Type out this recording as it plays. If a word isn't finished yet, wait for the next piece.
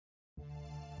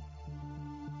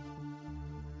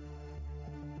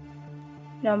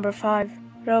Number 5.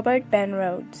 Robert Ben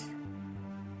Rhoades.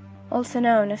 Also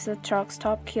known as the Truck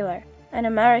Stop Killer, an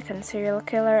American serial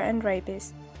killer and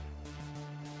rapist.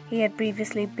 He had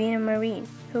previously been a Marine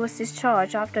who was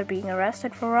discharged after being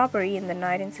arrested for robbery in the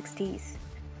 1960s.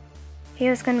 He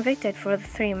was convicted for the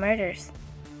 3 murders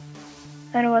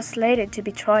and was slated to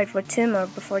be tried for 2 more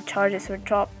before charges were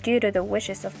dropped due to the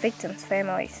wishes of victims'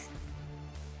 families.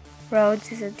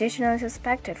 Rhoades is additionally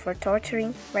suspected for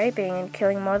torturing, raping, and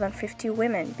killing more than 50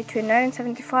 women between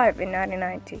 1975 and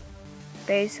 1990,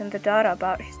 based on the data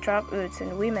about his drug use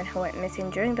and women who went missing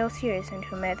during those years and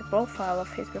who made the profile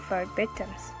of his preferred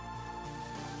victims.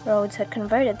 Rhoades had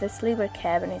converted the sleeper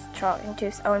cab in his truck into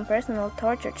his own personal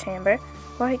torture chamber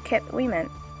where he kept women,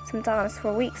 sometimes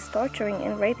for weeks, torturing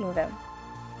and raping them.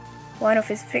 One of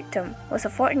his victims was a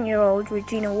 14-year-old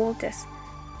Regina Walters,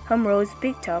 whom Rhoades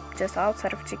picked up just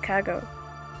outside of Chicago.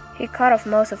 He cut off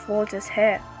most of Walters'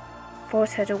 hair,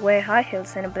 forced her to wear high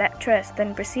heels and a black dress,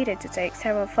 then proceeded to take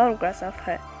several photographs of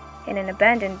her in an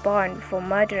abandoned barn before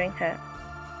murdering her.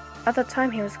 At the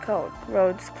time he was caught,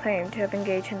 Rhoades claimed to have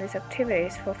engaged in these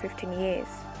activities for 15 years.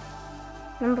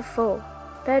 Number 4.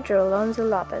 Pedro Alonso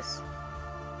Lopez.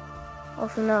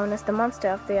 Also known as the Monster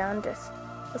of the Andes,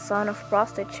 the son of a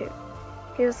prostitute.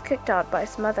 He was kicked out by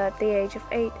his mother at the age of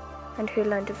 8 and who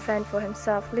learned to fend for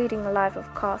himself, leading a life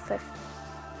of car theft.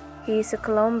 He is a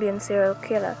Colombian serial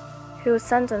killer who was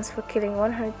sentenced for killing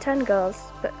 110 girls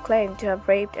but claimed to have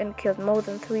raped and killed more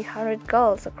than 300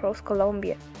 girls across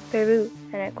Colombia, Peru,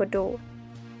 and Ecuador.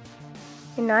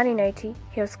 In 1980,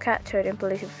 he was captured and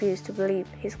police refused to believe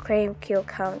his claimed kill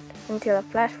count until a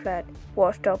flash flood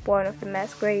washed up one of the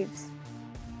mass graves.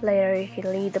 Later, he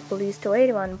led the police to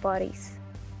 81 bodies.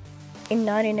 In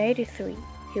 1983,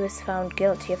 he was found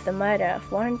guilty of the murder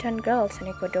of 110 girls in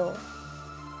Ecuador.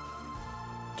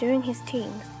 During his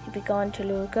teens, he began to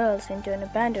lure girls into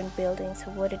abandoned buildings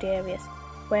or wooded areas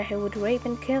where he would rape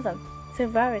and kill them through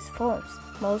various forms,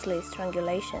 mostly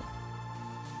strangulation.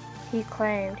 He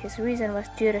claimed his reason was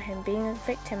due to him being a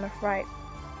victim of rape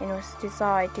and was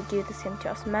desired to do the same to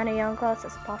as many young girls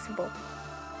as possible.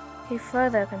 He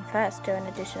further confessed to an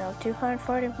additional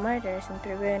 240 murders in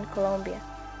Peru and Colombia.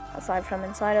 Aside from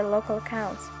insider local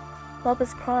accounts,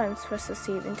 Lopez's crimes first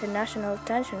received international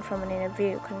attention from an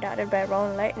interview conducted by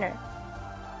Allan Legere.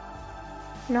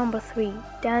 Number 3.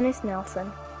 Dennis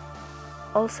Nilsen.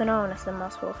 Also known as the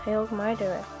Muswell Hill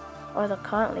Murderer or the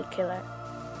Conley Killer.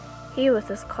 He was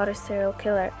a Scottish serial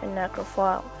killer and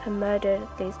necrophile who murdered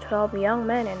at least 12 young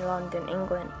men in London,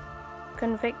 England.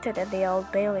 Convicted at the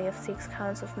Old Bailey of 6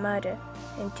 counts of murder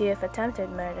and 2 of attempted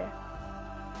murder.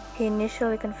 He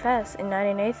initially confessed in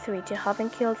 1983 to having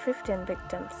killed 15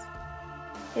 victims.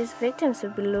 His victims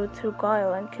would be lured through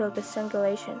guile and killed by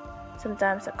strangulation,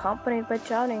 sometimes accompanied by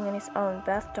drowning in his own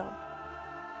bathtub.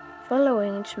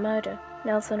 Following each murder,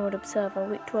 Nilsen would observe a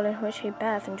ritual in which he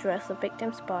bathed and dressed the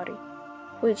victim's body,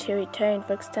 which he retained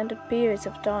for extended periods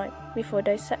of time before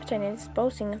dissecting and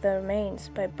disposing of the remains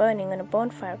by burning on a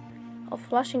bonfire or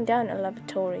flushing down a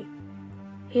lavatory.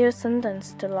 He was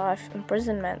sentenced to life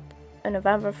imprisonment on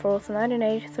November 4,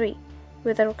 1983,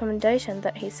 with a recommendation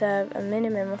that he serve a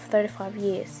minimum of 35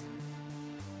 years.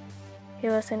 He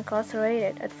was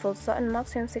incarcerated at Full Sutton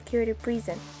Maximum Security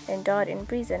Prison and died in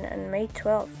prison on May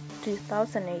 12,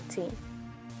 2018.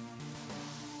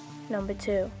 Number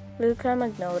 2. Luka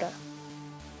Magnotta.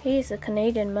 He is a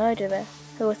Canadian murderer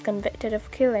who was convicted of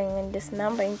killing and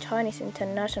dismembering Chinese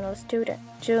international student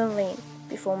June Lin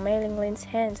before mailing Lin's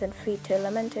hands and feet to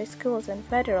elementary schools and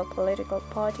federal political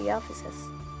party offices.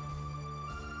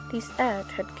 This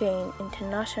act had gained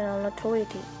international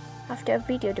notoriety after a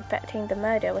video depicting the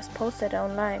murder was posted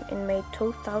online in May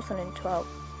 2012.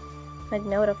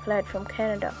 Magnotta fled from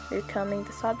Canada, becoming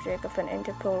the subject of an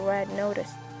Interpol Red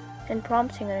Notice and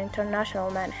prompting an international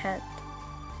manhunt.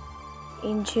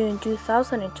 In June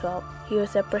 2012, he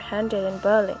was apprehended in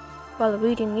Berlin while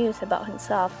reading news about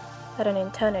himself at an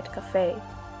internet cafe.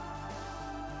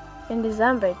 In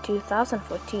December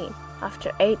 2014,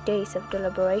 after 8 days of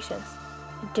deliberations,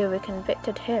 the jury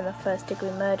convicted him of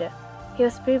first-degree murder. He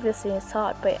was previously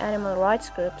sought by animal rights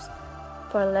groups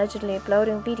for allegedly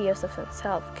uploading videos of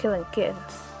himself killing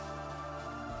kittens.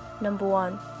 Number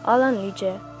 1. Allan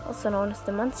Legere, also known as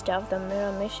the Monster of the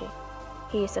Miramichi.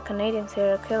 He is a Canadian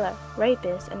serial killer,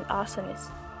 rapist, and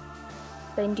arsonist.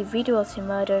 The individuals he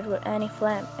murdered were Annie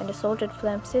Flam and assaulted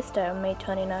Flam's sister on May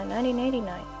 29,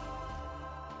 1989.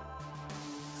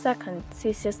 Second,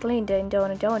 Sisters Linda and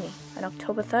Donny on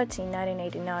October 13,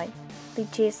 1989.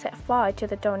 Legere set fire to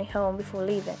the Donny home before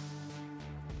leaving.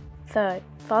 Third,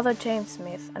 Father James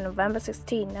Smith on November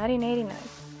 16, 1989.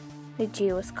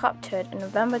 Legere was captured on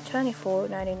November 24,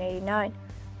 1989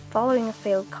 following a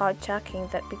failed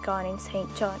carjacking that began in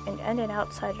St. John and ended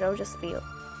outside Rogersville.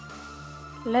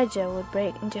 Legere would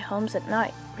break into homes at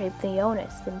night, rape the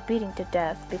owners, then beating to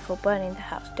death before burning the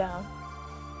house down.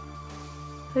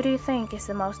 Who do you think is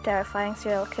the most terrifying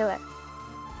serial killer?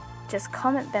 Just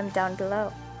comment them down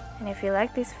below. And if you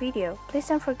like this video, please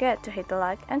don't forget to hit the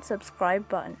like and subscribe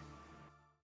button.